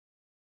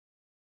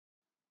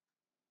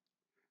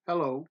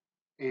Hello,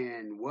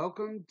 and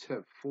welcome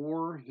to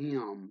For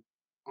Him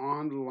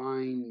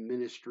Online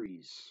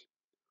Ministries.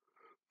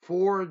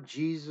 For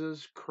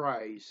Jesus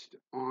Christ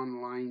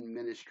Online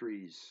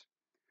Ministries.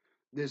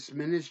 This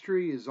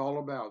ministry is all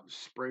about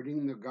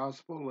spreading the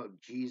gospel of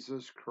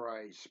Jesus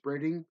Christ,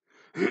 spreading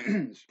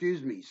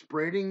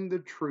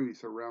the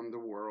truth around the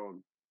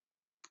world.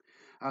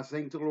 I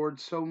thank the Lord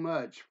so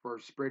much for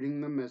spreading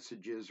the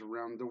messages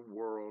around the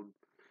world.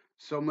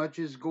 So much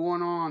is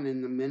going on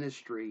in the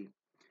ministry,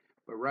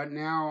 but right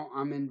now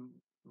I'm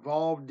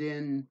involved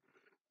in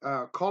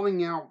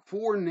calling out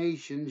four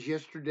nations.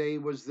 Yesterday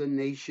was the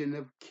nation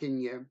of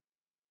Kenya.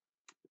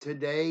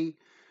 Today,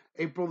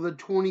 April the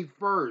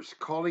 21st,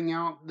 calling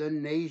out the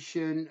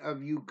nation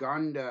of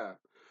Uganda.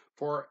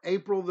 For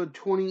April the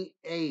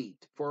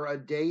 28th, for a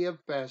day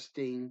of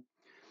fasting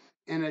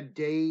and a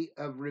day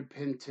of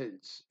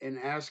repentance, and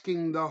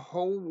asking the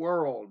whole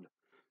world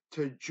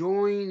to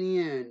join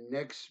in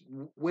next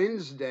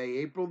Wednesday,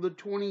 April the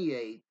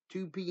 28th,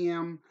 2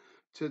 p.m.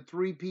 to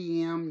 3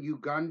 p.m.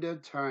 Uganda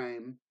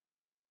time,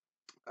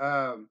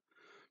 um,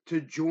 to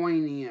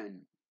join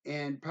in.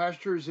 And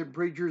pastors and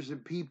preachers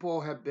and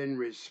people have been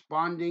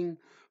responding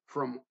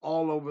from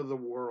all over the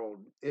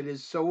world. It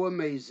is so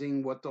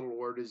amazing what the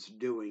Lord is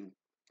doing.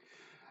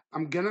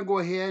 I'm going to go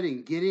ahead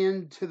and get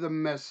into the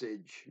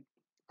message.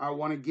 I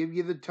want to give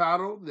you the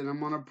title, then I'm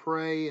going to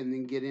pray and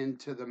then get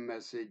into the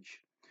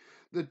message.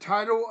 The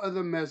title of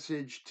the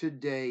message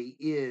today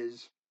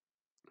is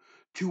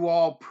To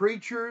All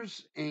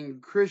Preachers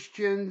and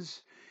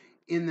Christians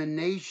in the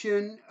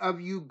Nation of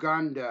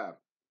Uganda,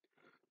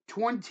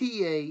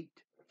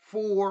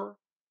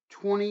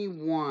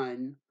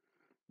 28/4/21,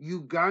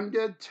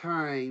 Uganda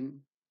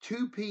time,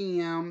 2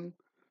 p.m.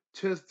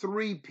 to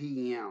 3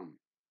 p.m.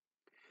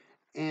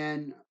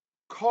 And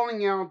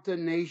calling out the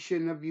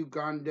nation of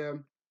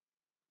Uganda.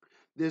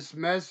 This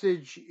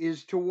message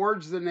is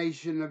towards the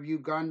nation of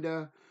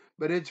Uganda,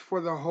 but it's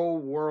for the whole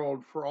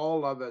world, for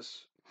all of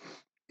us.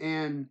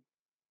 And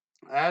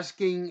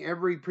asking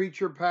every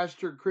preacher,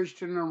 pastor,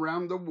 Christian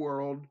around the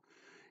world,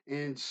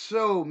 and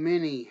so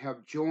many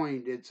have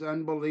joined. It's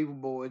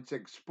unbelievable. It's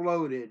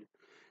exploded.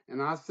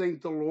 And I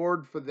thank the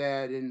Lord for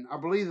that. And I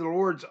believe the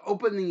Lord's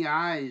opened the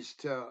eyes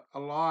to a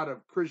lot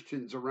of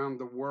Christians around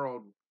the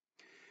world.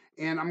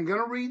 And I'm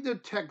going to read the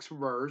text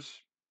verse,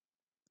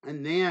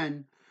 and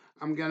then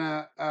I'm going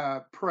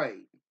to pray.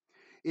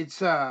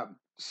 It's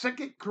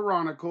Second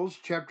Chronicles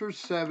chapter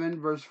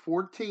 7, verse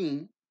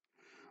 14.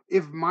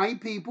 If my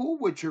people,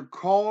 which are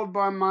called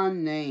by my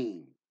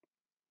name,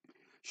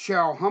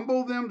 shall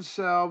humble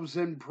themselves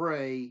and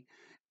pray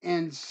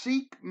and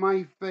seek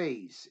my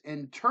face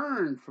and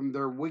turn from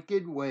their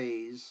wicked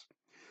ways,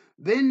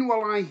 then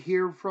will I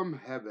hear from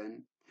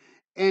heaven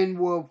and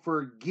will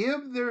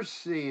forgive their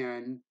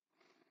sin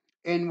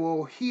and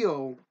will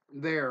heal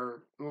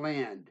their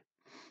land.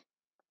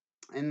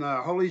 And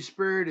the Holy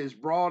Spirit has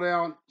brought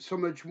out so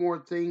much more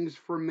things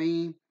for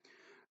me.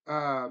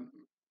 Uh,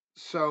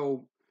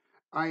 so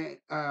I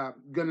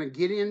gonna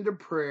get into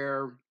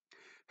prayer.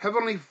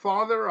 Heavenly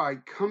Father, I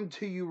come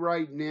to you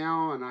right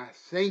now and I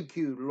thank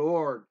you,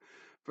 Lord,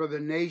 for the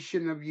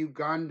nation of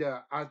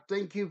Uganda. I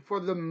thank you for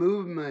the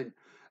movement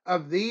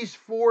of these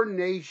four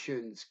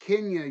nations,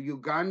 Kenya,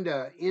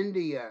 Uganda,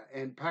 India,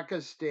 and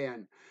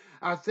Pakistan.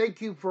 I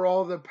thank you for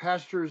all the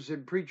pastors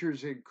and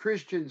preachers and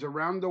Christians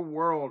around the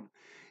world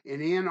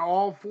and in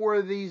all four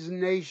of these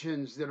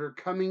nations that are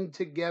coming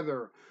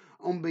together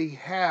on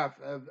behalf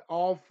of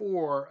all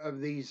four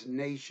of these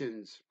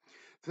nations.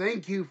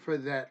 Thank you for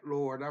that,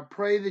 Lord. I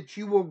pray that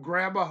you will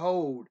grab a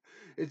hold.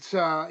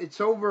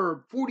 It's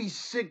over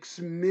 46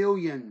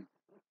 million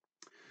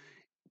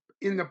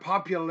in the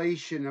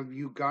population of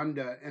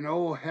Uganda. And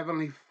oh,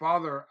 Heavenly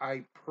Father,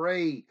 I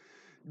pray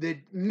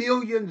that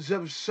millions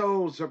of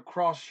souls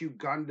across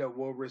Uganda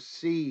will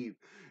receive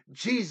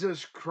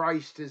Jesus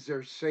Christ as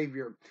their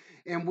Savior.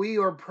 And we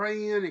are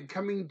praying and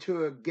coming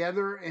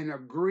together and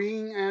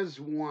agreeing as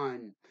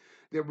one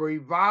that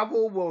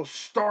revival will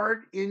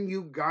start in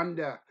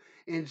Uganda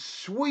and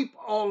sweep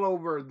all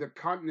over the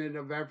continent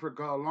of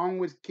Africa, along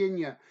with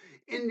Kenya,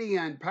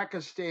 India, and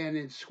Pakistan,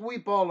 and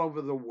sweep all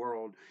over the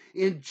world.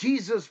 In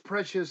Jesus'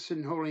 precious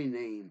and holy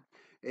name,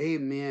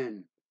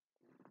 amen.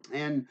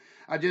 And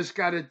I just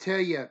got to tell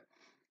you,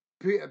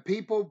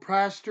 people,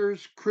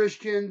 pastors,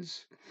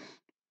 Christians,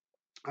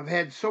 I've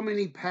had so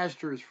many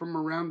pastors from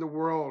around the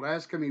world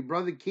asking me,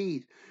 Brother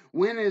Keith,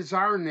 when is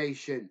our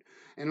nation?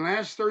 And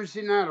last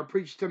Thursday night, I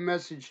preached a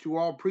message to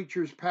all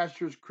preachers,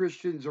 pastors,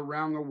 Christians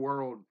around the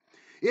world.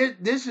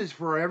 This is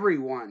for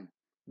everyone.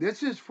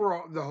 This is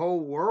for the whole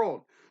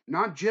world,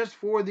 not just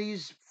for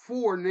these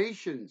four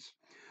nations.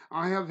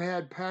 I have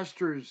had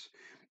pastors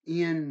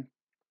in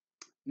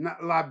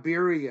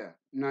Liberia,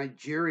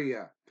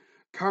 Nigeria,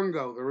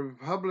 Congo, the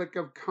Republic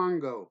of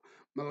Congo,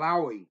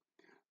 Malawi,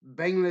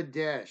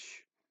 Bangladesh,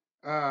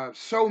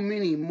 so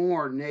many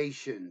more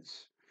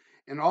nations,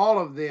 and all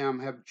of them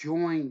have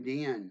joined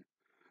in.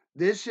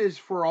 This is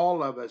for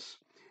all of us.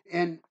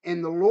 And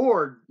the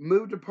Lord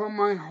moved upon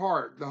my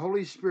heart, the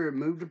Holy Spirit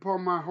moved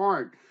upon my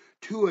heart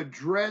to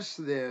address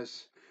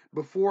this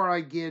before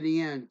I get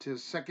into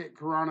 2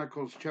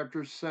 Chronicles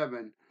chapter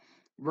 7,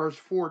 verse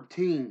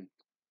 14.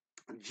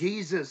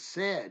 Jesus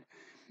said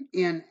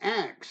in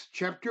Acts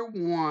chapter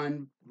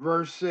 1,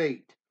 verse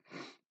 8,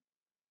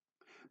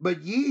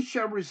 "But ye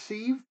shall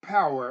receive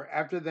power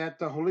after that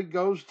the Holy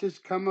Ghost is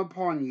come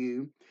upon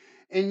you,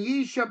 and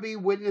ye shall be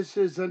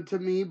witnesses unto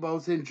me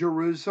both in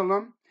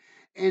Jerusalem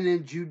and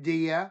in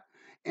Judea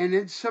and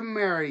in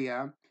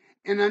Samaria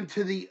and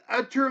unto the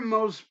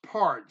uttermost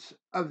parts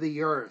of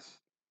the earth."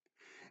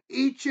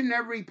 Each and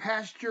every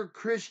pastor,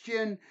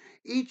 Christian,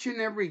 each and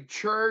every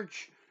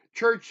church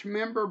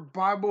member,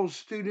 Bible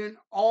student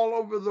all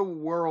over the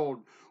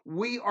world,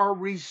 we are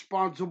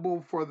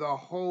responsible for the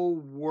whole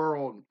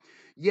world.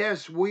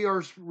 Yes, we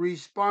are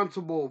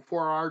responsible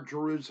for our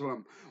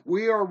Jerusalem.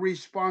 We are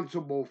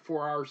responsible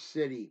for our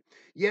city.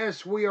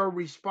 Yes, we are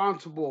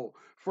responsible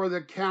for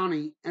the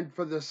county and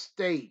for the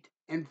state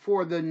and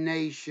for the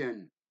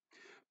nation.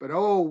 But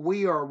oh,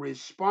 we are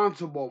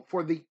responsible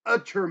for the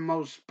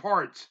uttermost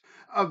parts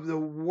of the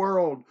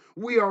world.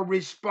 We are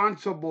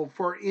responsible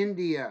for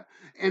India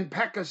and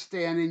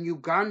Pakistan and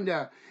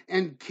Uganda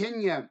and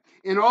Kenya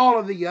and all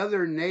of the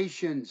other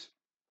nations.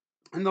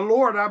 And the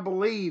Lord, I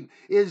believe,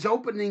 is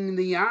opening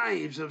the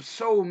eyes of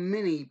so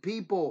many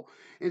people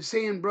and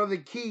saying, Brother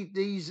Keith,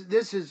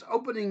 this is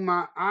opening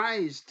my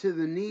eyes to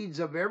the needs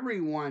of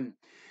everyone.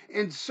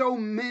 And so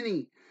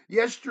many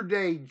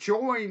yesterday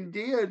joined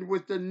in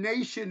with the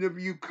nation of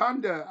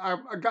Uganda.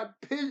 I got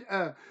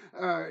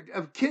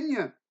of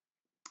Kenya.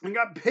 I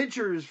got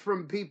pictures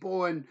from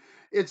people, and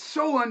it's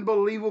so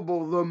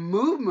unbelievable the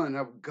movement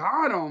of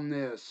God on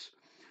this,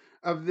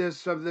 of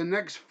the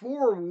next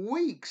 4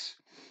 weeks.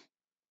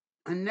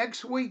 And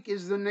next week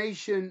is the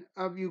nation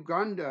of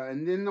Uganda.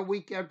 And then the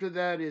week after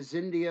that is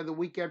India. The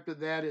week after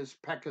that is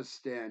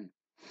Pakistan.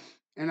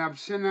 And I've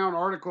sent out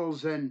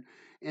articles and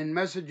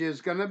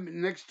messages.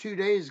 Next 2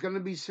 days, gonna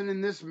be sending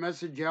this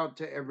message out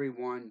to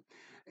everyone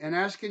and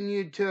asking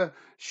you to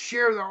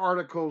share the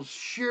articles,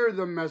 share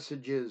the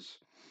messages.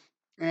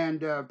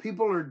 And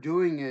people are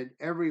doing it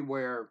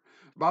everywhere.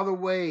 By the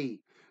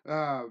way,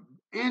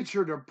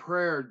 answer to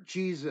prayer,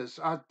 Jesus.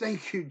 I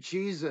thank you,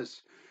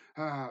 Jesus.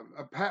 A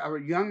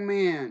young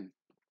man,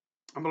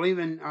 I believe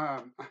in,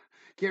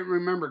 can't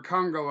remember,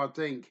 Congo, I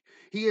think.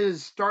 He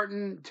is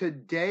starting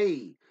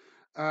today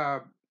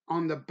uh,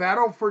 on the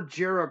Battle for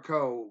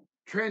Jericho,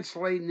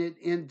 translating it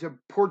into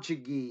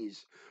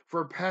Portuguese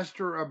for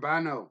Pastor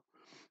Abano.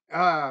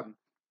 Uh,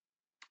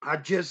 I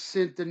just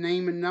sent the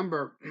name and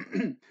number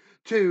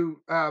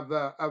to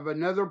of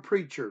another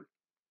preacher.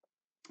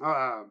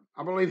 I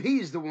believe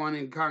he's the one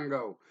in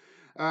Congo.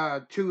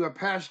 To a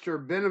pastor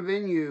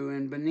Benavenu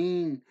in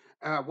Benin,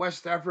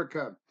 West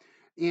Africa,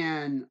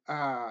 and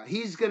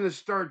he's going to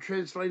start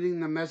translating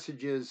the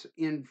messages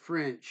in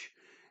French,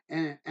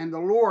 and the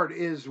Lord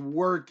is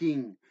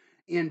working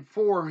in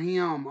for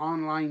him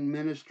online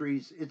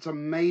ministries. It's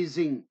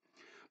amazing,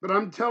 but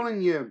I'm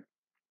telling you,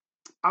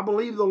 I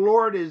believe the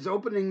Lord is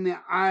opening the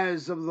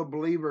eyes of the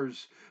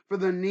believers for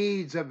the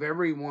needs of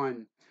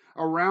everyone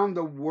around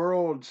the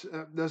world,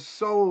 the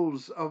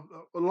souls of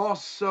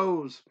lost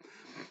souls.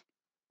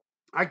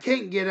 I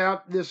can't get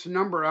out this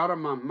number out of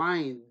my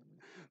mind.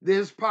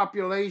 This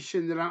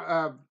population that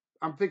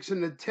I'm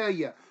fixing to tell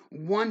you,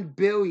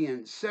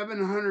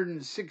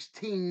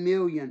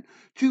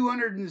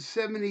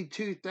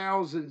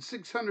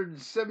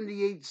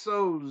 1,716,272,678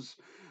 souls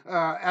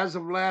as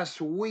of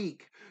last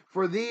week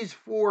for these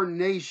four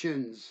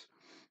nations.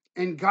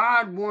 And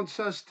God wants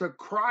us to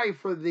cry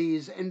for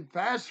these and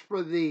fast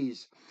for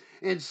these.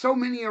 And so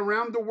many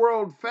around the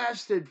world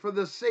fasted for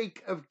the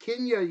sake of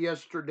Kenya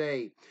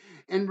yesterday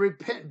and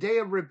day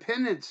of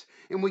repentance.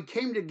 And we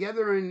came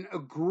together and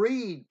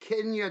agreed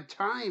Kenya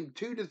time,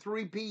 2 to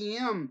 3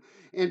 p.m.,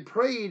 and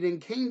prayed and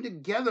came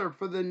together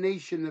for the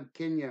nation of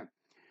Kenya.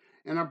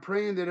 And I'm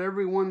praying that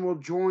everyone will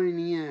join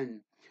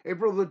in.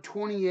 April the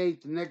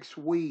 28th next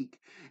week.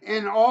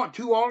 And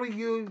to all of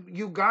you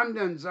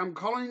Ugandans, I'm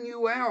calling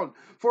you out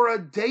for a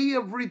day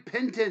of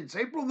repentance,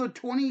 April the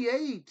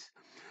 28th.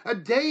 A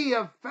day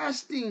of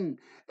fasting,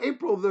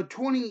 April the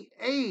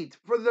 28th,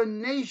 for the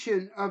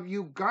nation of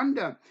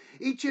Uganda.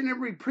 Each and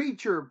every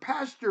preacher,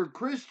 pastor,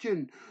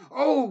 Christian,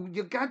 oh,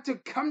 you got to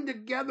come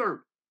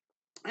together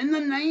in the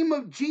name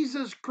of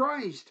Jesus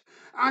Christ.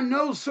 I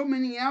know so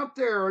many out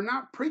there are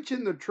not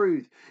preaching the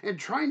truth and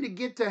trying to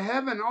get to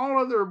heaven all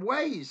other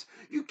ways.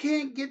 You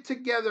can't get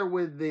together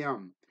with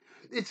them.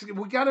 It's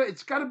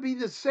got to be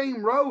the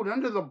same road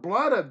under the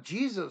blood of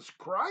Jesus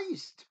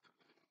Christ.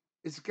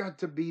 It's got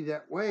to be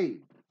that way.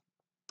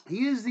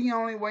 He is the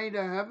only way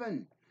to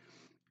heaven.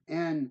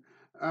 And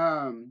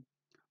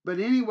but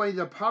anyway,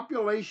 the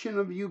population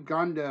of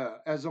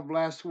Uganda as of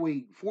last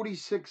week,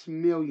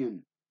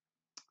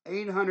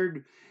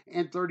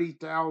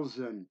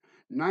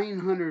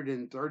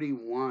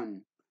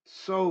 46,830,931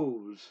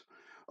 souls.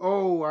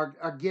 Oh,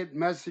 I get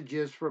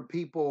messages from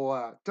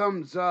people,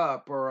 thumbs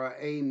up or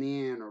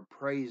amen or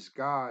praise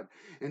God.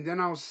 And then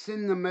I'll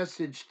send the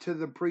message to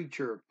the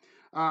preacher.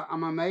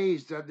 I'm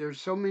amazed that there's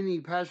so many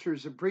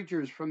pastors and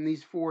preachers from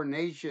these four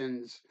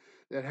nations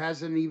that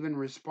hasn't even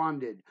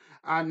responded.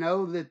 I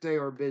know that they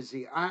are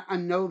busy. I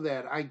know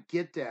that. I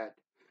get that.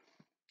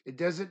 It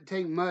doesn't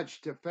take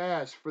much to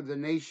fast for the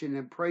nation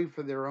and pray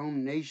for their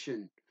own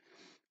nation.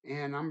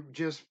 And I'm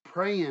just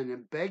praying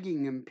and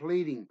begging and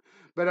pleading.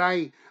 But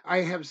I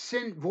have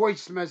sent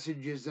voice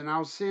messages and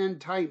I'll send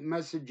type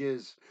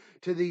messages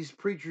to these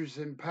preachers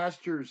and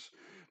pastors.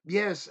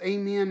 Yes,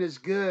 amen is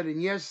good,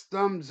 and yes,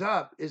 thumbs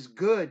up is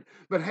good.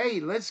 But hey,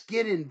 let's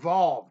get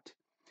involved.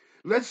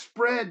 Let's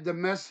spread the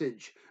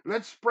message.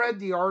 Let's spread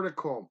the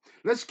article.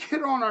 Let's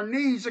get on our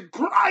knees and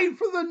cry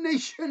for the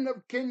nation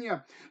of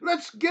Kenya.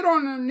 Let's get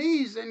on our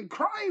knees and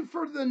cry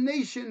for the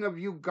nation of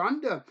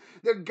Uganda,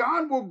 that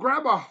God will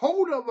grab a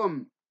hold of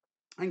them,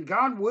 and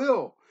God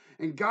will.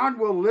 And God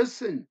will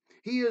listen.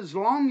 He is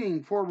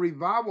longing for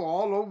revival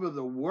all over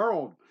the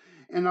world.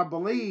 And I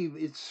believe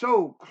it's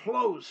so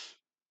close.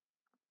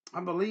 I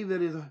believe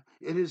that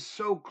it is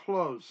so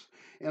close.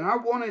 And I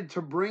wanted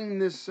to bring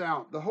this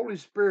out. The Holy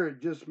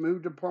Spirit just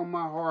moved upon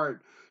my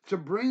heart to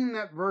bring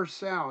that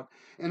verse out.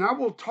 And I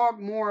will talk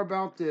more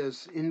about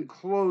this in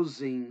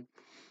closing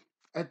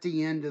at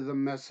the end of the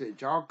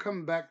message. I'll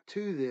come back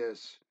to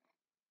this.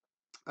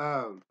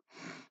 Uh,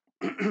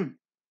 and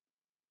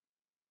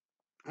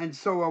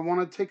so I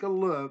want to take a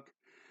look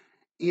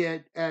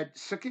at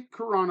 2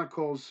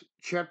 Chronicles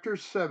chapter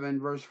 7,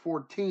 verse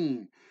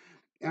 14.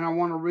 And I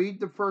want to read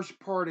the first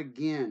part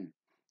again.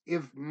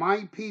 If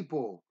my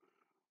people,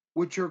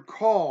 which are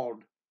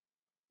called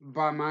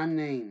by my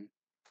name.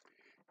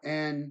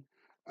 And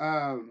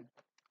I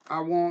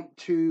want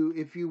to,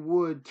 if you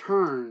would,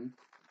 turn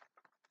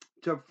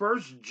to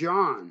 1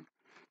 John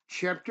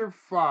chapter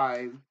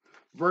 5,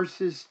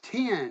 verses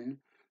 10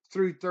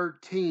 through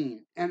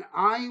 13. And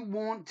I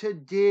want to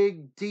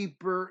dig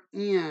deeper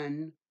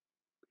in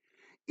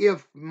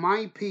if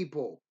my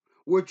people,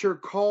 which are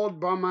called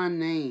by my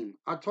name.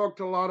 I talked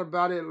a lot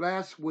about it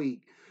last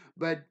week,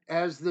 but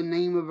as the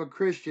name of a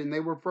Christian, they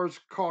were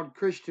first called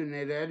Christian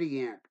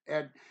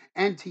at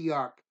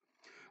Antioch.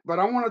 But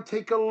I want to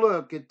take a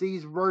look at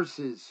these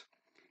verses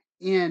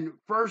in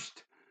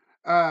First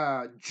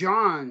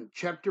John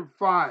chapter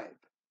 5,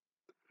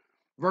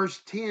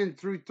 verse 10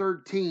 through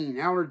 13.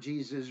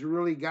 Allergies has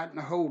really gotten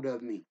a hold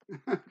of me.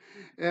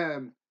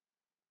 um,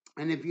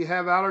 and if you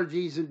have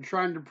allergies and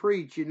trying to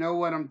preach, you know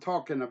what I'm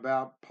talking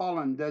about.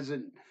 Pollen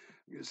doesn't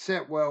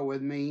sit well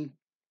with me.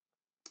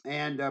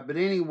 And but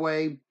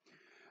anyway,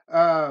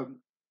 uh,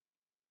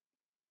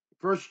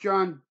 1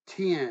 John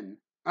 10.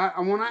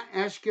 I want to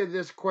ask you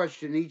this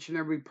question, each and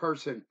every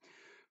person.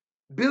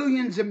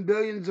 Billions and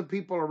billions of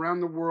people around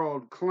the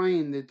world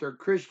claim that they're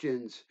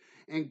Christians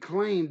and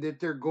claim that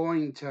they're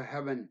going to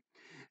heaven.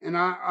 And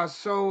I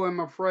so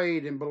am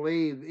afraid and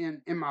believe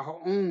in my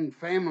own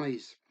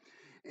families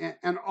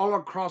and all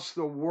across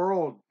the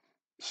world.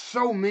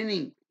 So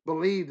many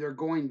believe they're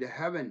going to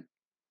heaven.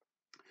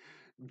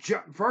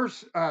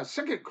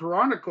 Second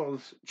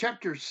Chronicles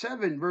chapter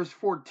 7, verse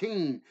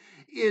 14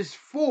 is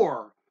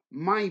for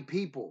my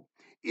people,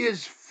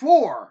 is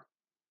for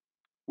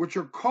which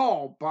are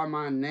called by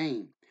my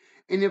name.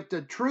 And if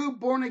the true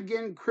born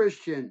again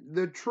Christian,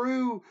 the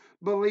true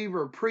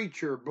believer,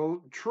 preacher,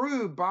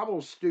 true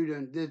Bible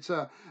student that's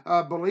a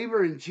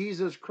believer in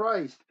Jesus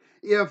Christ,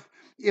 if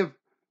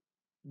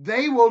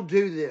they will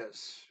do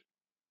this,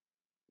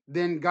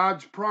 then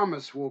God's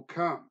promise will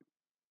come.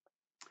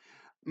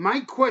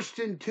 My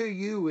question to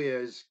you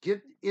is,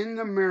 get in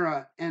the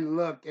mirror and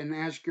look and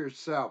ask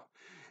yourself,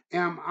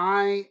 am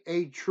I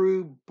a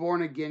true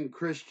born again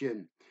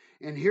Christian?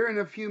 And here in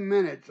a few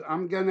minutes,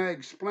 I'm going to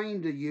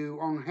explain to you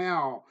on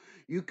how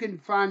you can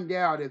find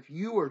out if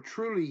you are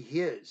truly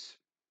His.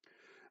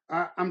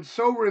 I'm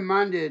so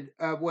reminded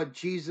of what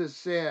Jesus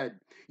said.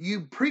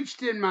 You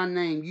preached in my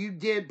name. You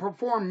did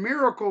perform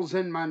miracles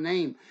in my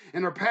name.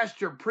 And our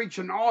pastor preached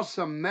an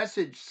awesome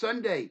message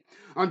Sunday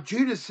on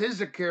Judas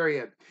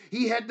Iscariot.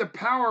 He had the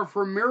power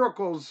for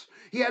miracles.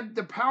 He had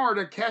the power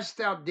to cast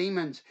out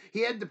demons.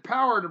 He had the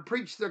power to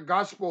preach the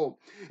gospel.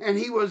 And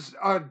he was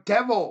a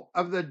devil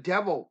of the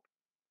devil.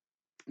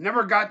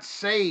 Never got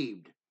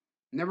saved.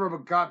 Never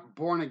got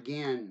born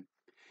again.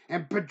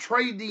 And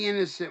betrayed the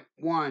innocent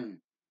one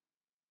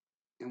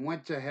and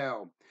went to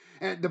hell.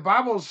 And the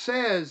Bible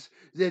says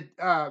that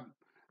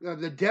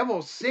the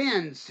devil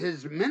sends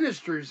his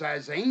ministers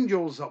as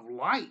angels of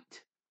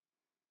light.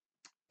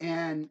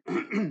 And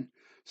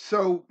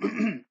so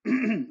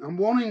I'm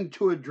wanting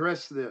to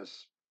address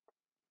this.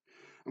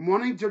 I'm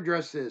wanting to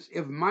address this.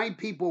 If my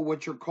people,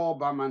 which are called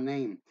by my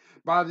name,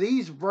 by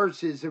these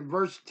verses in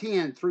verse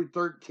 10 through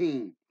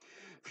 13,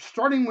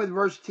 starting with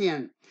verse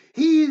 10,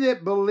 he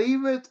that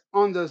believeth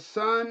on the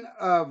Son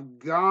of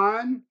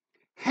God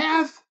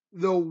hath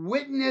the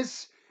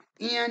witness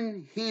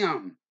in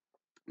him.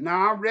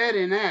 Now, I read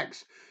in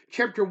Acts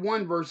chapter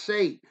 1, verse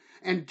 8,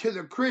 and to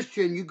the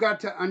Christian, you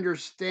got to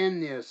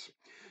understand this,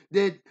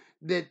 that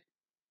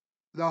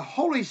the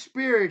Holy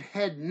Spirit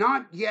had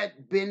not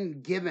yet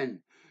been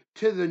given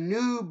to the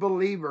new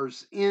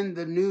believers in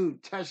the New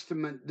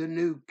Testament, the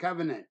New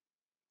Covenant.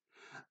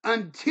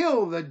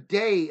 until the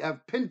day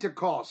of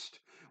Pentecost,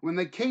 when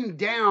they came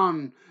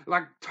down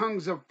like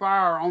tongues of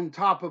fire on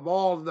top of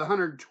all of the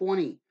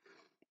 120.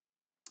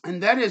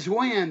 And that is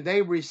when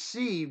they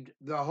received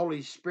the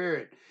Holy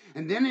Spirit.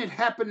 And then it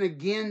happened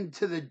again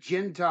to the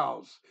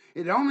Gentiles.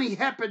 It only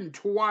happened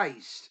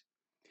twice.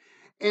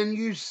 And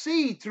you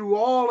see through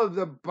all of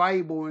the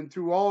Bible and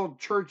through all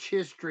church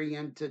history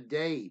and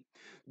today,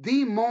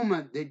 the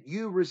moment that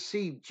you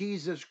receive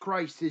Jesus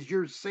Christ as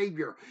your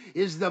Savior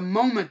is the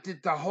moment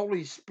that the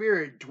Holy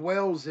Spirit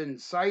dwells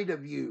inside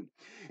of you.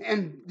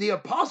 And the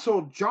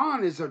Apostle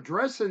John is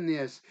addressing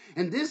this,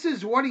 and this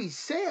is what he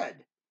said.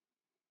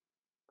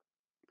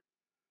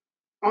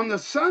 On the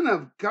Son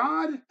of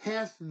God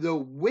hath the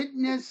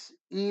witness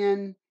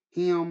in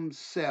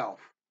himself,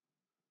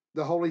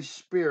 the Holy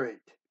Spirit.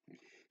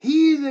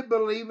 He that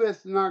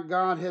believeth not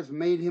God hath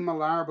made him a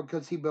liar,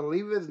 because he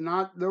believeth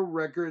not the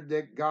record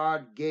that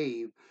God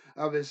gave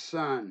of his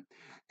Son.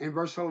 And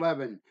verse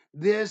 11,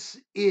 this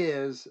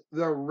is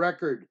the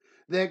record,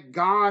 that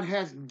God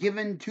hath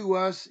given to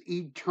us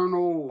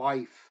eternal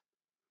life.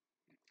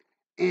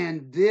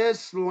 And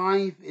this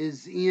life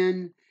is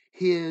in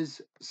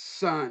his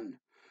Son.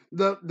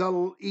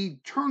 The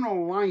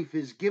eternal life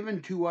is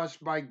given to us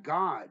by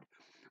God.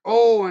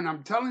 Oh, and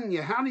I'm telling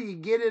you, how do you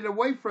get it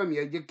away from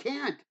you? You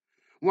can't.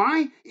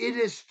 Why? It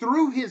is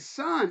through his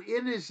Son.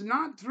 It is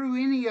not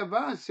through any of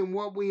us and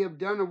what we have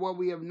done or what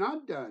we have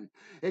not done,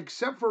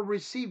 except for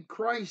receive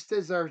Christ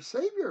as our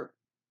Savior.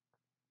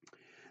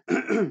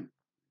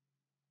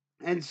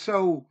 And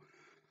so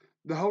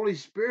the Holy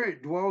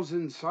Spirit dwells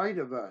inside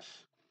of us.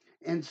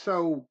 And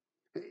so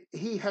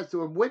he has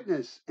to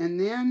witness. And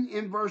then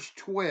in verse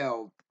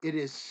 12, it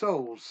is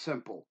so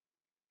simple.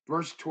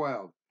 Verse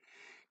 12,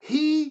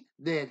 he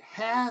that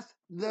hath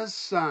the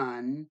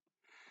Son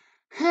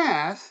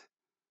hath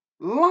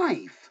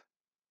life.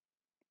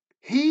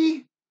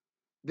 He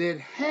that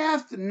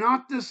hath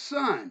not the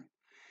Son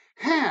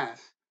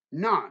hath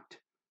not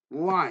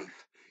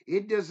life.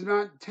 It does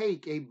not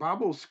take a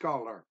Bible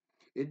scholar.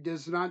 It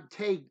does not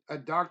take a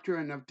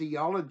doctrine of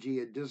theology.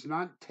 It does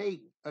not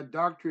take a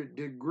doctorate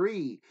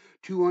degree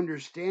to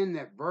understand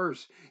that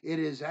verse. It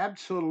is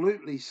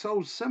absolutely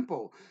so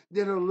simple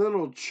that a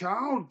little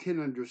child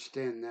can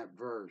understand that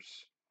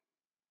verse.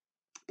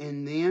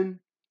 And then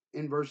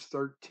in verse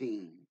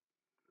 13,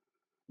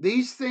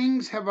 these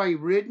things have I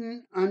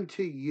written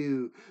unto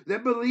you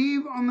that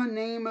believe on the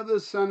name of the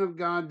Son of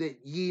God,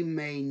 that ye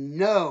may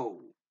know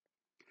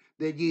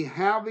that ye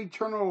have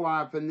eternal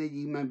life, and that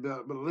ye may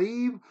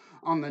believe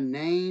on the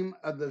name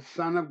of the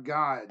Son of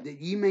God, that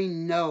ye may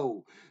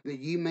know, that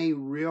ye may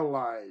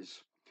realize.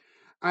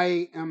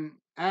 I am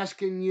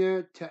asking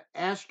you to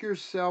ask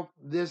yourself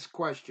this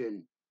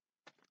question.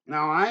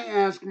 Now, I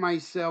ask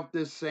myself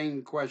this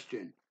same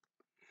question.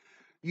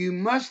 You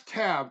must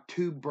have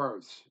two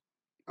births,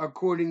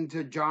 according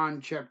to John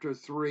chapter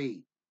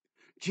 3.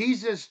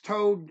 Jesus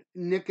told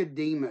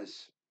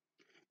Nicodemus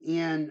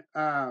in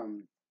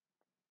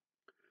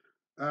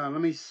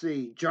let me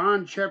see,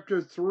 John chapter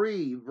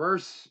 3,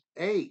 verse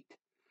 8.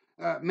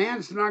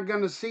 Man's not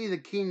going to see the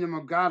kingdom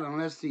of God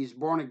unless he's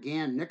born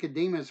again.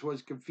 Nicodemus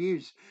was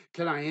confused.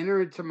 Can I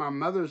enter into my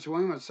mother's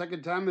womb a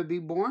second time and be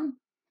born?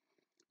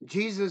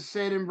 Jesus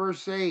said in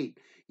verse 8,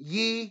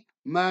 ye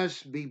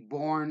must be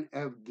born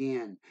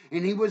again.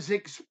 And he was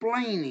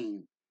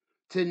explaining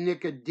to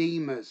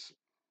Nicodemus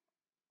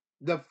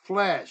the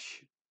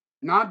flesh,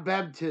 not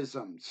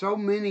baptism. So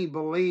many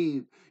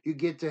believe you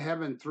get to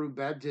heaven through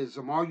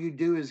baptism. All you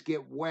do is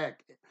get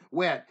wet.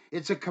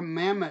 It's a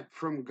commandment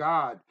from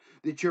God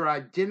that you're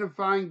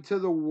identifying to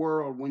the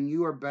world when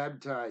you are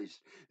baptized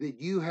that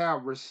you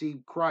have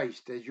received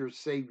Christ as your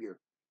Savior.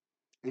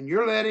 And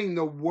you're letting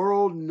the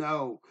world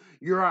know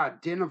you're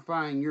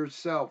identifying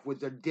yourself with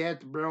the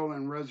death, burial,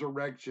 and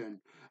resurrection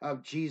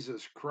of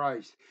Jesus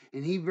Christ.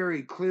 And he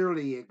very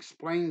clearly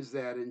explains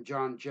that in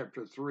John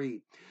chapter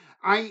 3.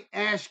 I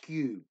ask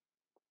you,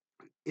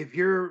 if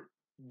you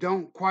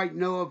don't quite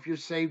know if you're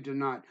saved or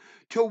not,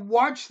 to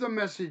watch the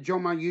message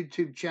on my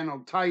YouTube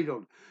channel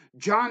titled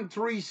John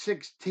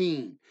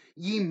 3:16,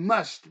 ye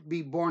must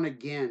be born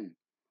again.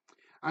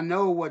 I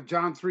know what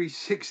John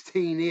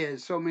 3:16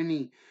 is. So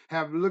many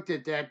have looked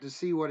at that to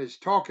see what it's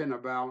talking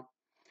about.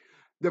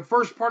 The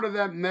first part of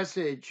that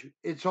message,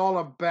 it's all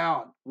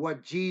about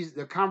what Jesus,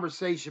 the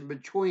conversation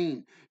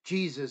between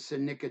Jesus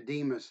and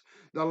Nicodemus.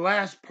 The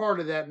last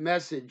part of that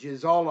message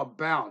is all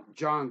about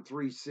John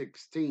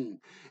 3:16.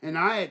 And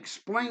I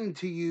explained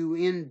to you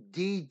in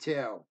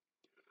detail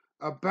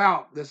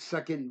about the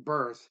second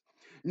birth.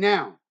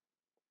 Now,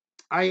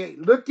 I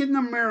look in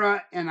the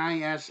mirror and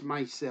I ask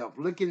myself,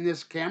 look in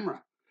this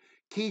camera.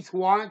 Keith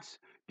Watts,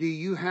 do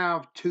you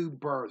have two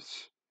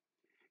births?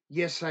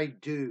 Yes, I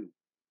do.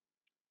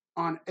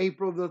 On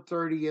April the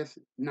 30th,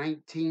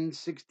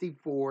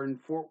 1964, in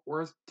Fort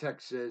Worth,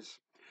 Texas,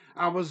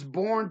 I was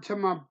born to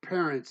my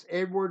parents,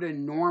 Edward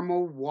and Norma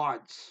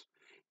Watts,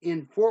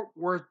 in Fort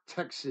Worth,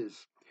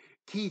 Texas.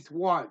 Keith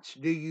Watts,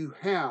 do you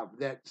have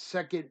that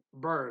second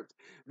birth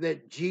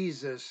that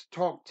Jesus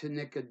talked to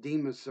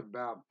Nicodemus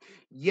about?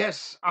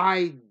 Yes,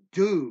 I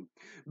do.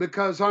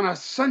 Because on a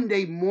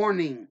Sunday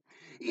morning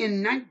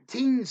in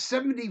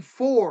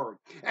 1974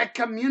 at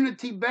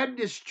Community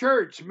Baptist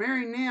Church,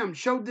 Mary Nam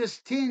showed this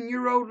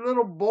 10-year-old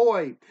little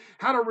boy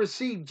how to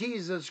receive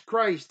Jesus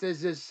Christ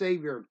as his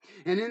Savior.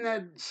 And in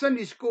that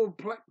Sunday school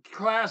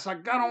class, I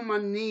got on my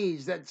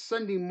knees that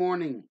Sunday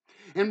morning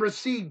and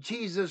received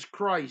Jesus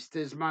Christ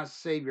as my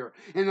Savior.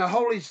 And the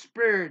Holy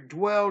Spirit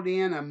dwelled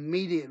in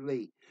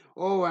immediately.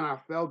 Oh, and I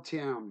felt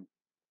Him.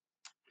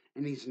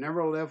 And He's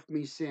never left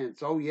me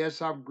since. Oh,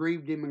 yes, I've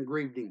grieved Him and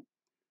grieved Him.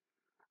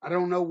 I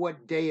don't know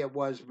what day it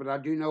was, but I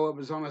do know it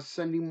was on a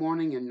Sunday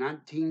morning in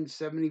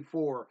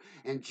 1974.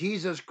 And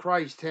Jesus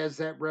Christ has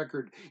that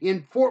record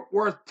in Fort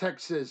Worth,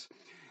 Texas.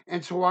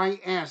 And so I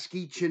ask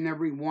each and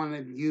every one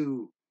of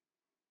you,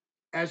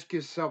 ask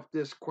yourself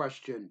this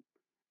question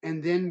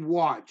and then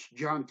watch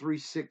John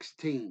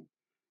 3:16.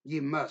 Ye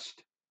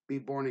must be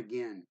born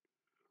again.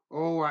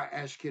 Oh, I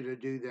ask you to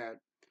do that.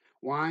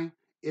 Why?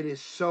 It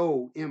is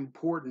so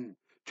important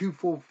to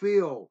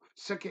fulfill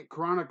 2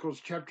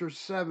 Chronicles chapter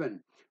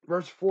 7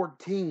 verse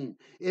 14.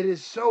 It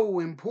is so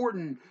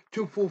important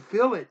to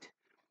fulfill it.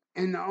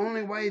 And the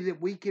only way that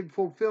we can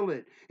fulfill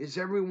it is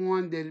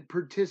everyone that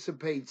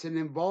participates and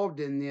involved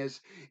in this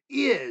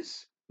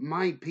is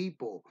my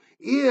people,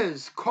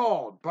 is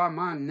called by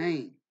my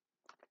name.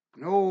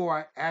 No,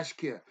 I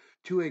ask you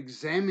to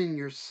examine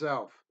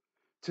yourself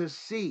to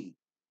see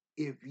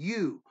if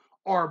you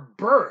are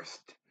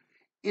birthed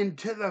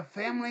into the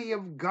family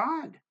of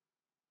God.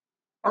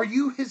 Are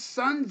you His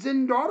sons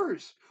and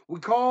daughters?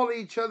 We call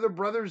each other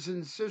brothers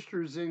and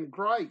sisters in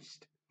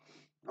Christ.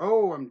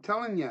 Oh, I'm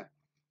telling you,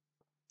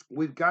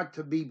 we've got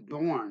to be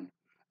born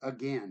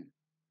again.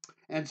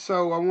 And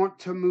so I want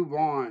to move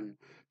on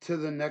to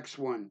the next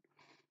one.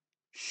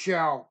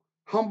 Shall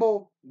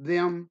humble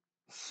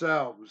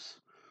themselves.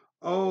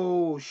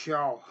 Oh,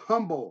 shall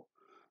humble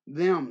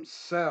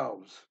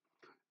themselves.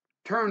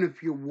 Turn,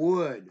 if you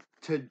would,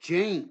 to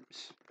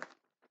James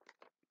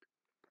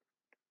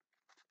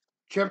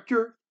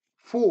chapter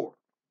 4.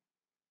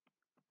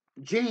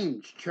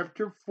 James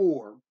chapter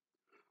 4,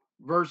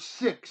 verse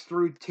 6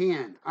 through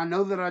 10. I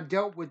know that I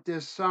dealt with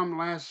this some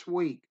last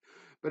week,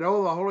 but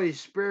oh, the Holy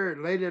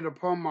Spirit laid it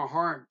upon my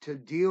heart to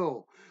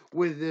deal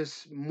with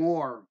this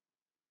more.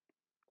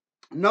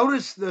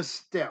 Notice the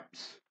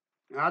steps.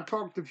 I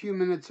talked a few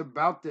minutes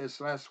about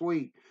this last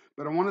week,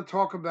 but I want to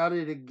talk about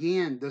it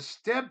again. The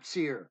steps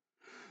here.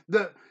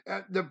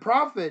 The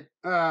prophet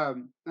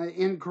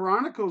in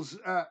Chronicles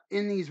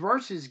in these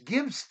verses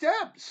gives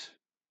steps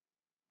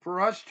for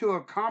us to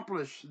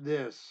accomplish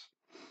this.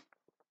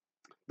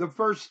 The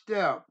first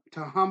step,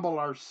 to humble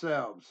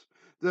ourselves.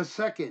 The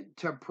second,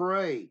 to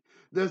pray.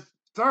 The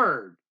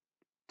third,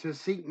 to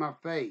seek my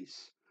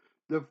face.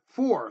 The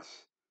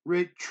fourth,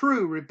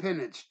 true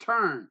repentance,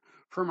 turn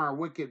from our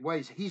wicked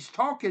ways. He's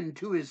talking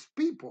to his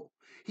people.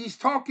 He's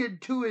talking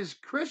to his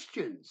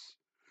Christians.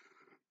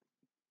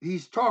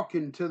 He's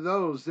talking to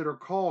those that are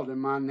called in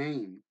my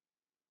name.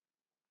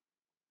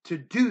 To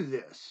do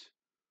this,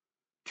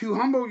 to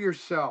humble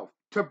yourself,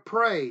 to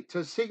pray,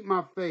 to seek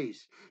my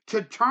face,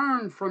 to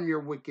turn from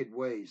your wicked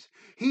ways.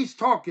 He's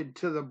talking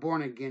to the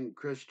born again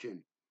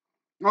Christian.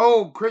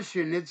 Oh,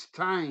 Christian, it's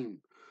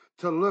time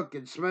to look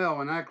and smell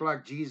and act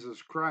like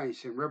Jesus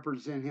Christ and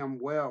represent Him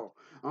well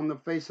on the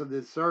face of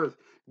this earth.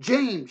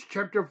 James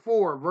chapter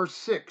 4, verse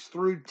 6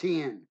 through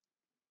 10.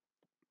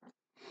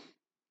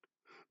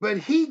 But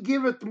He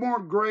giveth more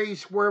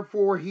grace,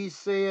 wherefore He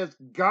saith,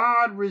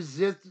 God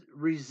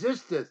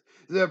resisteth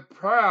the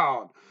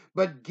proud,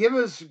 but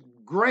giveth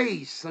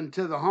grace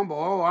unto the humble.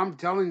 Oh, I'm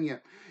telling you,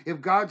 if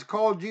God's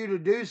called you to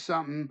do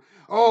something,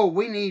 oh,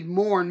 we need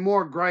more and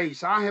more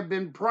grace. I have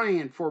been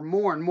praying for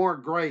more and more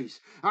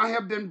grace. I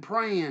have been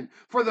praying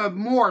for the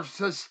more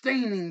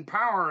sustaining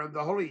power of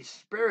the Holy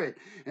Spirit.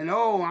 And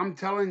oh, I'm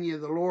telling you,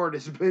 the Lord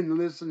has been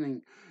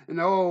listening.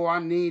 And oh, I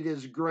need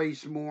His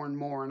grace more and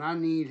more. And I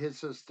need His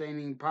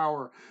sustaining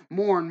power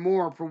more and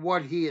more for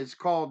what He has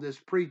called this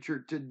preacher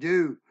to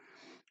do.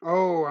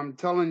 Oh, I'm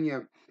telling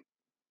you,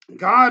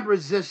 God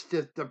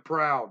resisteth the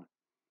proud,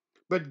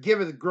 but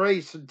giveth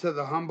grace unto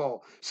the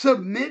humble.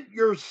 Submit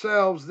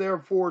yourselves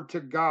therefore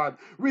to God.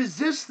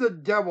 Resist the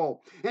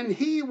devil, and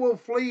he will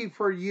flee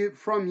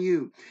from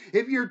you.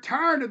 If you're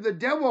tired of the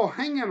devil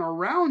hanging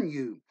around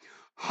you,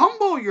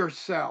 humble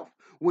yourself.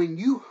 When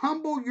you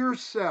humble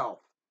yourself,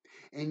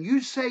 and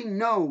you say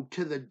no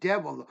to the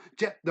devil,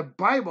 the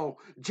Bible,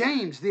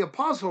 James, the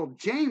apostle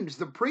James,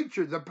 the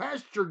preacher, the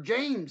pastor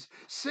James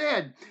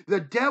said, the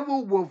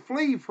devil will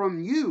flee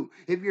from you.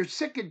 If you're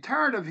sick and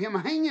tired of him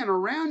hanging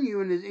around you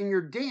in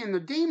your day and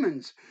the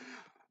demons,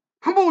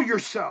 humble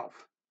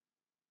yourself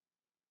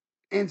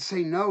and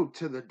say no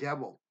to the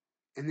devil.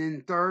 And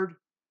then third,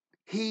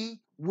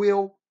 he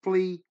will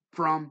flee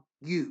from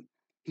you.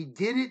 He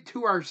did it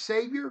to our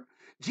Savior.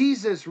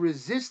 Jesus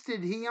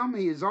resisted him.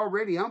 He is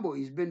already humble.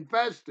 He's been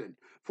fasting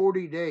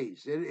 40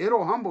 days.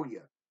 It'll humble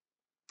you.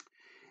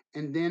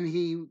 And then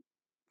he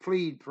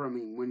fleed from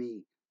him when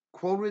he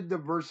quoted the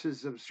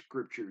verses of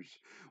scriptures.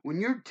 When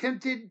you're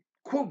tempted,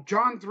 quote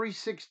John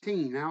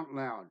 3:16 out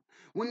loud.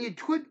 When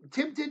you're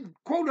tempted,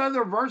 quote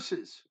other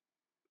verses.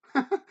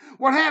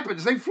 What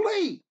happens? They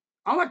flee.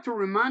 I like to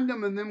remind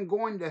them of them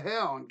going to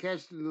hell and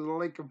cast into the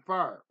lake of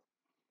fire.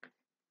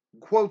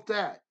 Quote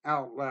that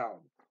out loud.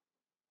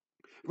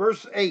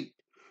 Verse 8.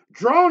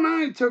 Draw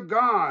nigh to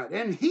God,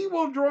 and he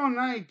will draw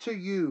nigh to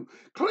you.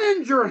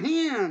 Cleanse your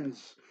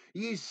hands,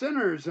 ye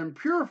sinners, and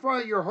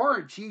purify your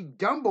hearts, ye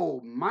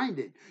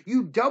double-minded.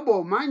 You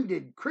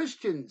double-minded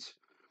Christians.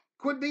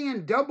 Quit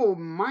being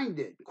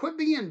double-minded. Quit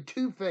being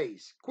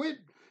two-faced. Quit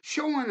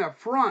showing a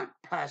front,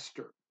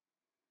 pastor.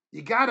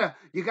 You gotta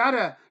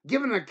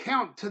give an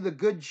account to the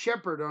good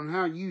shepherd on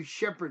how you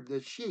shepherd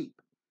the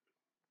sheep.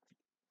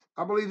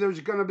 I believe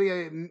there's going to be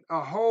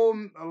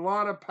a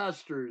lot of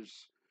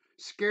pastors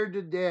scared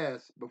to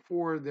death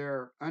before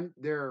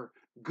their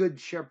good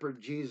shepherd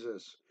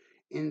Jesus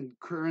in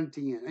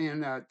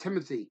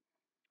Timothy.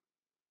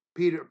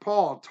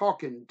 Paul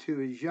talking to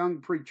his young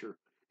preacher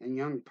and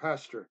young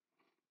pastor.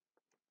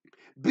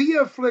 Be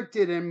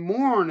afflicted and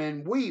mourn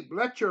and weep.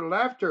 Let your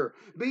laughter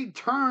be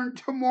turned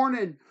to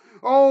mourning.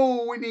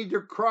 Oh, we need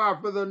to cry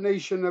for the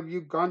nation of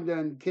Uganda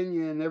and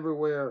Kenya and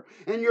everywhere.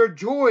 And your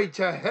joy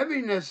to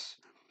heaviness.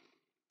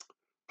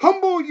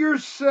 Humble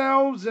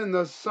yourselves in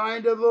the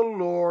sight of the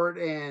Lord,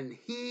 and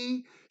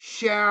he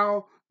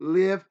shall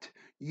lift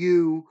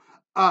you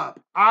up.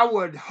 I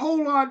would a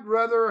whole lot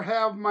rather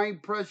have my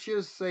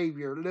precious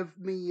Savior lift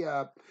me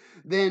up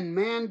than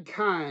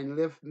mankind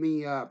lift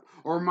me up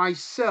or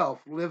myself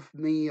lift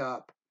me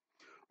up.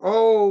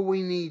 Oh,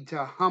 we need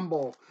to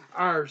humble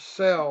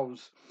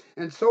ourselves.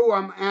 And so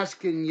I'm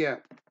asking you,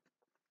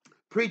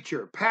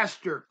 preacher,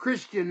 pastor,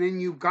 Christian in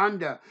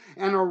Uganda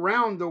and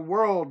around the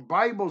world,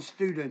 Bible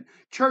student,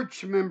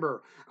 church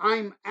member,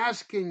 I'm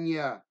asking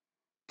you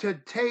to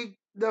take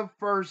the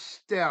first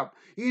step.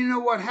 You know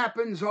what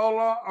happens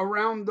all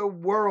around the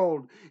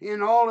world,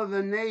 in all of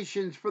the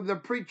nations, for the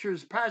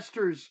preachers,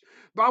 pastors,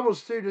 Bible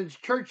students,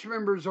 church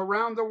members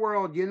around the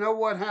world. You know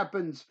what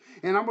happens?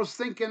 And I was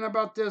thinking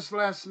about this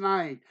last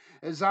night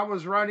as I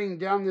was writing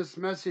down this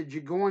message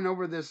and going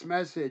over this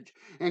message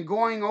and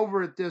going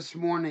over it this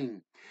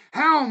morning.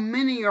 How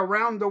many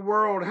around the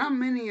world, how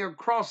many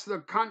across the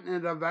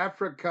continent of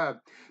Africa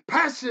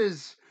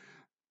passes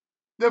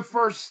the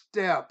first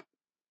step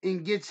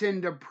and gets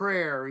into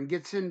prayer and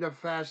gets into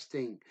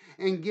fasting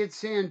and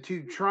gets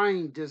into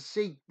trying to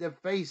seek the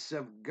face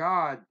of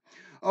God?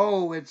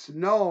 Oh, it's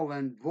null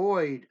and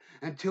void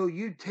until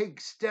you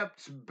take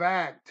steps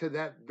back to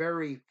that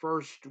very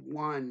first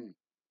one.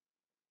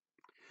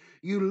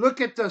 You look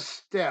at the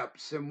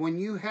steps, and when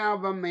you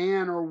have a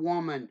man or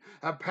woman,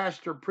 a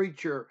pastor,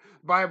 preacher,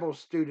 Bible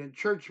student,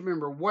 church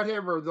member,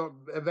 whatever, the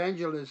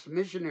evangelist,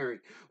 missionary,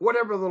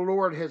 whatever the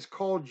Lord has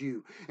called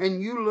you,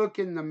 and you look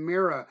in the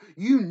mirror,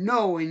 you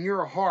know in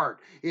your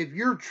heart, if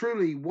you're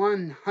truly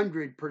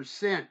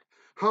 100%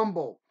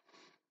 humble,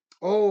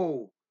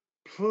 oh,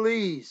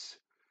 please,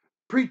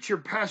 preacher,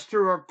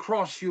 pastor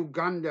across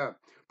Uganda,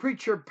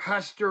 preacher,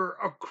 pastor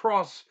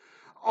across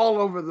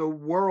all over the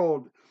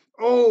world.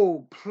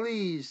 Oh,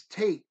 please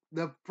take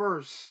the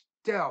first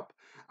step.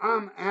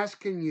 I'm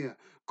asking you,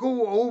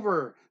 go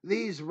over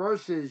these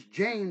verses,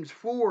 James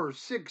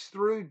 4:6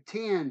 through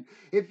 10.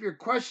 If you're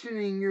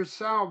questioning your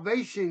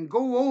salvation,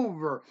 go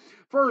over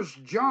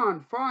 1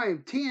 John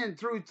 5:10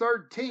 through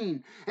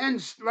 13.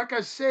 And like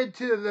I said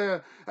to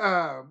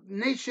the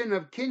nation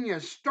of Kenya,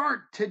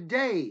 start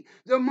today.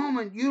 The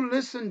moment you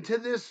listen to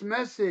this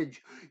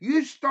message,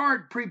 you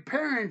start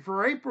preparing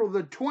for April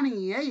the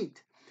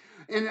 28th.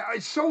 And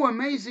it's so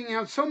amazing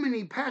how so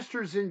many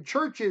pastors and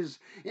churches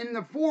in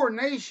the four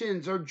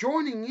nations are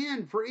joining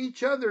in for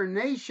each other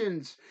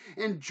nations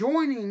and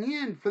joining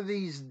in for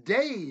these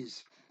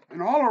days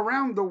and all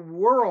around the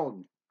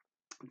world.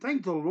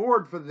 Thank the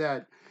Lord for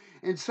that.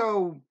 And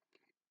so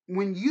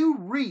when you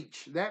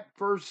reach that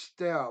first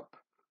step,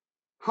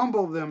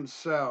 humble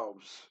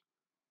themselves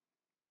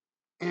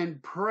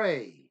and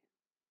pray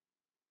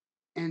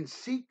and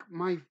seek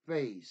my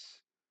face.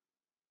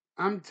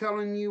 I'm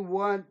telling you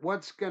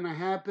what's going to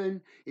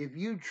happen if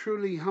you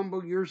truly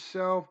humble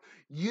yourself.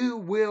 You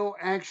will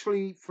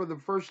actually, for the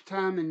first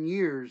time in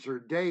years or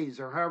days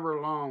or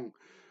however long,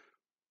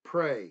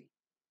 pray.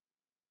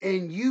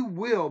 And you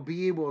will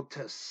be able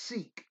to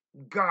seek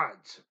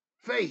God's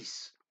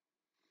face.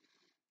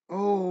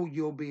 Oh,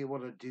 you'll be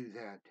able to do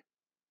that.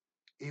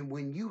 And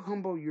when you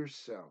humble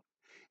yourself,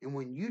 and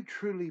when you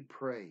truly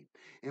pray,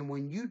 and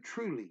when you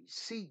truly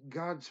seek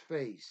God's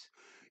face,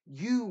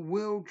 you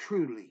will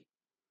truly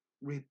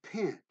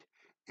repent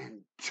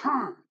and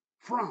turn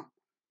from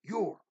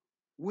your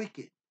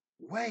wicked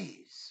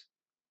ways.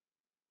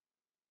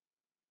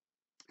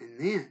 And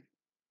then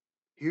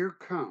here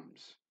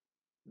comes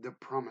the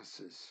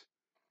promises.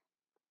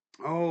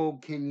 Oh,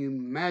 can you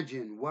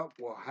imagine what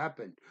will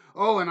happen?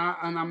 Oh, and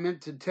I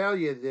meant to tell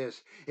you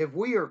this. If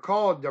we are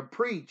called to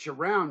preach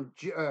around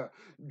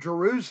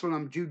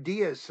Jerusalem,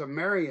 Judea,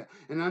 Samaria,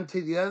 and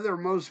unto the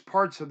othermost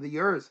parts of the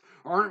earth,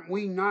 aren't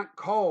we not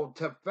called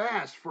to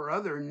fast for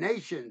other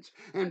nations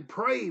and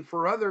pray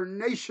for other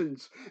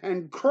nations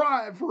and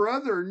cry for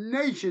other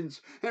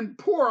nations and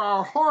pour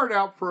our heart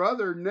out for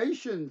other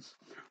nations?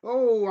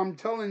 Oh, I'm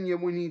telling you,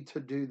 we need to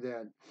do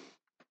that.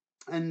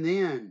 And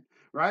then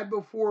right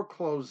before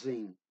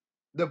closing,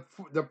 the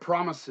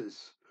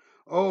promises.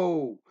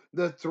 Oh,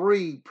 the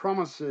three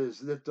promises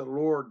that the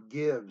Lord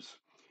gives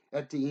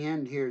at the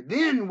end here.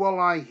 Then will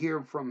I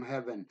hear from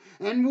heaven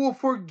and will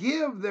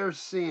forgive their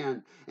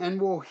sin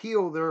and will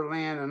heal their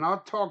land. And I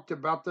talked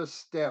about the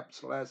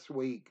steps last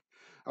week.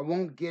 I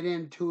won't get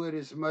into it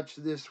as much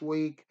this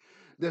week.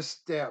 The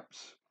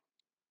steps.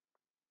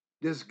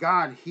 Does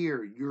God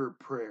hear your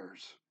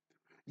prayers?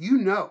 You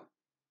know,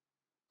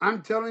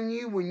 I'm telling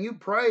you, when you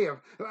pray,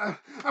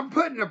 I'm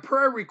putting a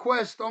prayer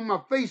request on my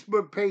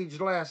Facebook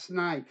page last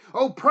night.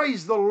 Oh,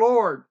 praise the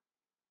Lord.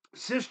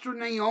 Sister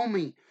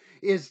Naomi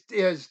is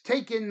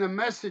taking the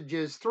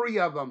messages, three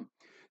of them.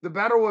 The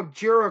Battle of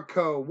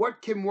Jericho,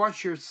 what can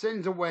wash your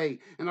sins away?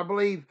 And I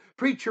believe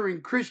Preacher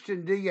and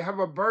Christian, do you have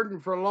a burden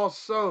for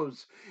lost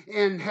souls?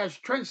 And has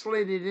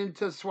translated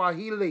into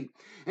Swahili.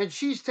 And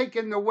she's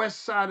taken the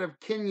west side of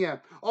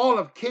Kenya, all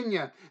of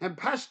Kenya. And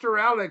Pastor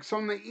Alex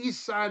on the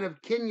east side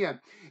of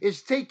Kenya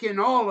is taking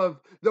all of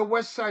the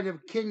west side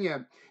of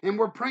Kenya. And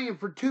we're praying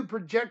for 2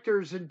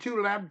 projectors and 2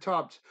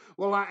 laptops.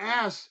 Well,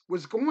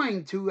 was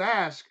going to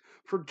ask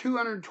for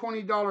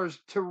 $220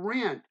 to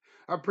rent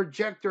a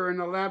projector and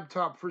a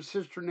laptop for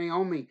Sister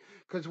Naomi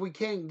because we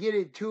can't get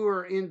it to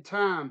her in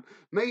time.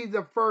 May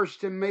the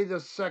 1st and May the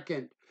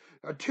 2nd.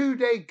 A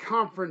 2-day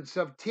conference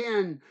of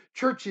 10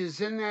 churches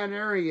in that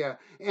area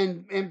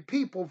and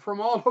people from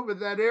all over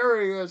that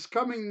area is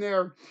coming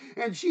there.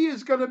 And she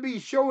is going to be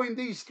showing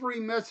these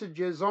 3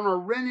 messages on a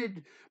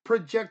rented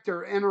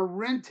projector and a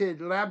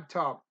rented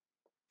laptop.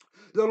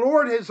 The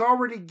Lord has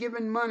already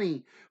given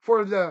money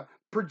for the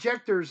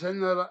projectors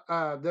and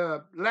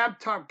the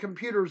laptop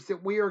computers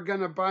that we are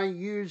going to buy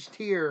used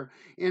here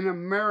in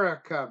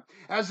America.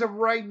 As of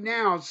right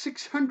now,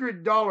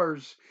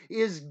 $600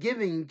 is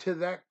giving to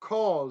that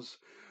cause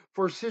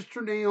for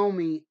Sister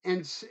Naomi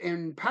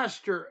and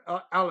Pastor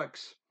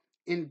Alex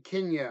in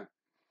Kenya.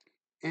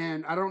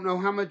 And I don't know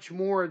how much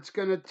more it's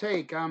going to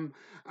take. I'm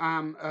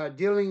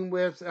dealing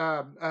with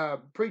a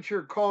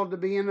preacher called to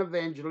be an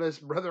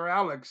evangelist, Brother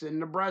Alex in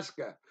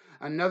Nebraska.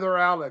 Another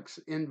Alex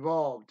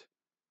involved.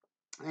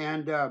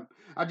 And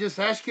I just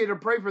ask you to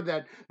pray for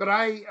that. But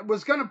I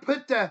was going to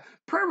put the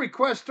prayer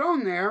request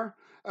on there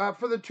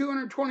for the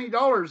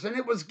 $220, and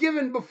it was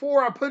given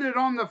before I put it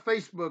on the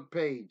Facebook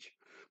page.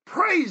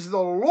 Praise the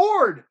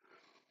Lord.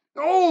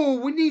 Oh,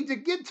 we need to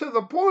get to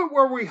the point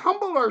where we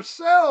humble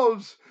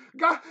ourselves.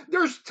 God,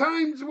 there's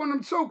times when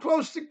I'm so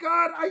close to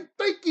God, I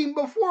thank Him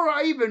before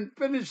I even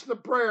finish the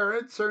prayer,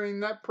 answering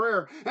that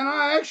prayer. And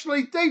I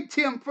actually thanked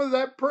Him for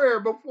that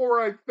prayer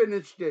before I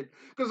finished it,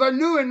 because I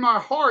knew in my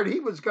heart He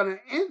was going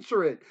to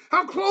answer it.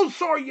 How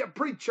close are you,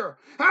 preacher?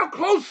 How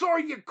close are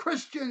you,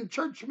 Christian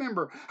church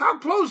member? How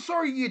close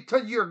are you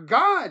to your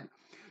God?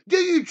 Do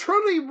you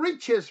truly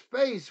reach His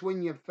face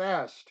when you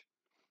fast?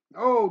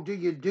 Oh, do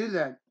you do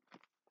that?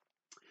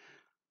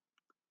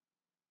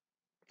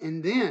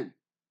 And then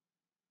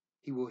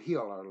He will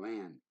heal our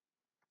land.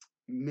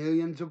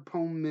 Millions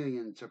upon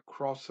millions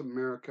across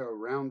America,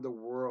 around the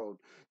world.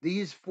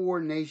 These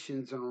 4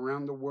 nations and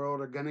around the world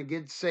are going to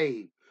get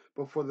saved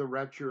before the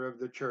rapture of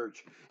the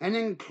church. And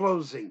in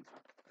closing,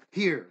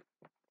 here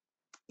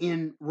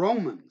in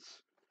Romans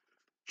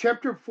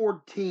chapter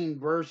 14,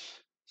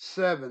 verse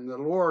 7, the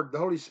Lord, the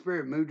Holy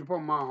Spirit moved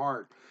upon my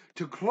heart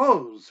to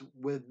close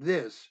with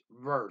this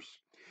verse.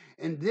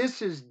 And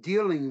this is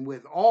dealing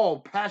with all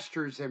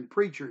pastors and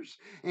preachers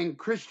and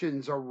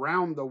Christians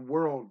around the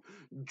world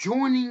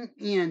joining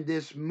in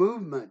this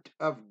movement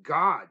of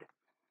God.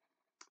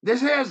 This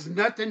has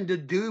nothing to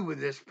do with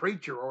this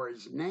preacher or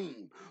his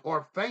name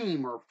or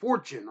fame or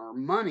fortune or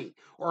money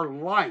or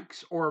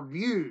likes or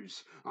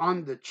views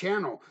on the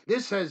channel.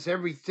 This has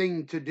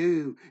everything to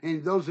do,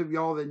 and those of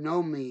y'all that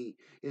know me,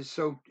 this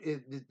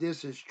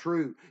is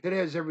true. It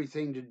has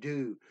everything to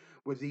do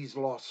with these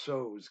lost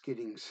souls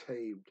getting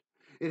saved.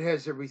 It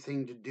has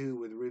everything to do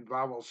with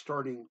revival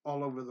starting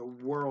all over the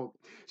world.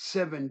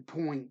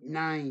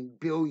 7.9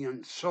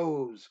 billion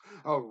souls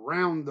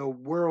around the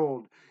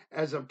world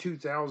as of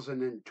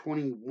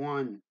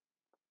 2021.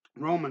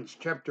 Romans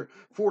chapter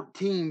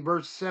 14,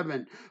 verse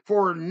 7.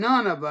 For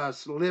none of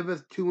us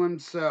liveth to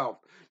himself,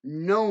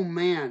 no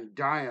man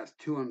dieth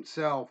to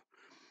himself.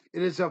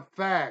 It is a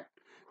fact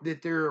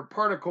that there are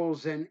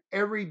particles in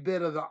every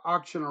bit of the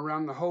oxygen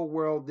around the whole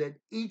world that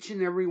each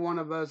and every one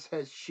of us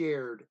has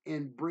shared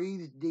and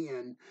breathed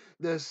in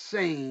the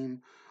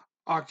same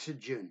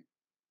oxygen.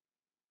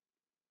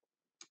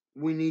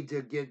 We need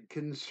to get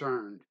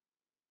concerned.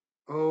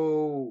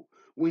 Oh,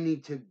 we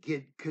need to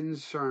get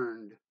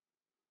concerned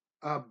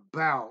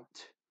about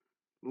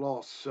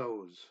lost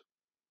souls.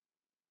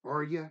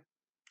 Are you?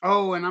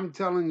 Oh, and I'm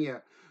telling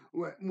you,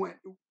 when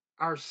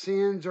our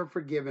sins are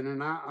forgiven,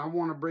 and I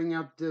want to bring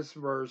up this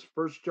verse,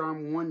 1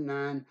 John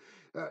 1:9.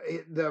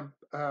 The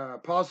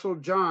Apostle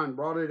John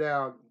brought it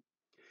out.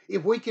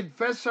 If we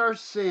confess our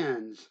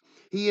sins,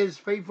 he is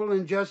faithful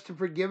and just to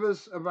forgive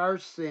us of our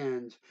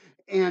sins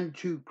and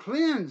to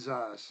cleanse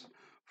us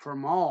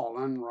from all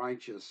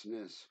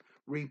unrighteousness.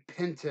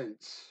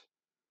 Repentance.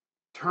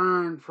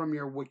 Turn from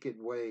your wicked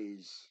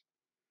ways.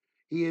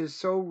 He is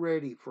so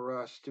ready for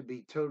us to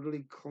be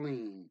totally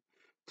clean,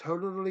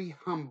 totally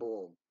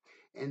humble,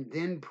 and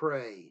then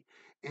pray,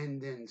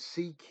 and then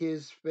seek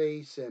his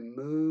face and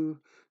move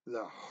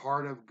the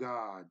heart of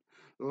God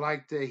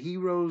like the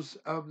heroes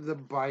of the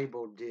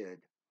Bible did.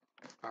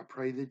 I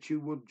pray that you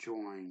will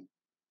join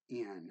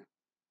in.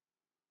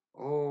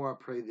 Oh, I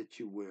pray that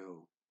you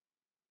will.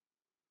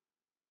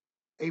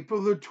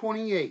 April the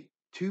 28th,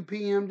 2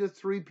 p.m. to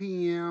 3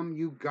 p.m.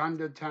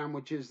 Uganda time,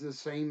 which is the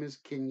same as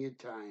Kenya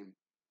time.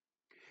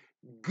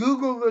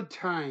 Google the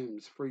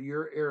times for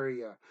your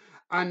area.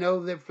 I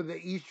know that for the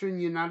eastern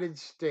United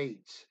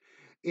States,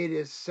 it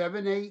is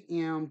 7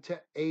 a.m.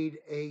 to 8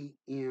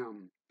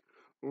 a.m.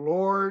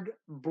 Lord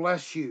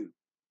bless you.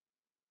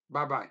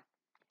 Bye bye.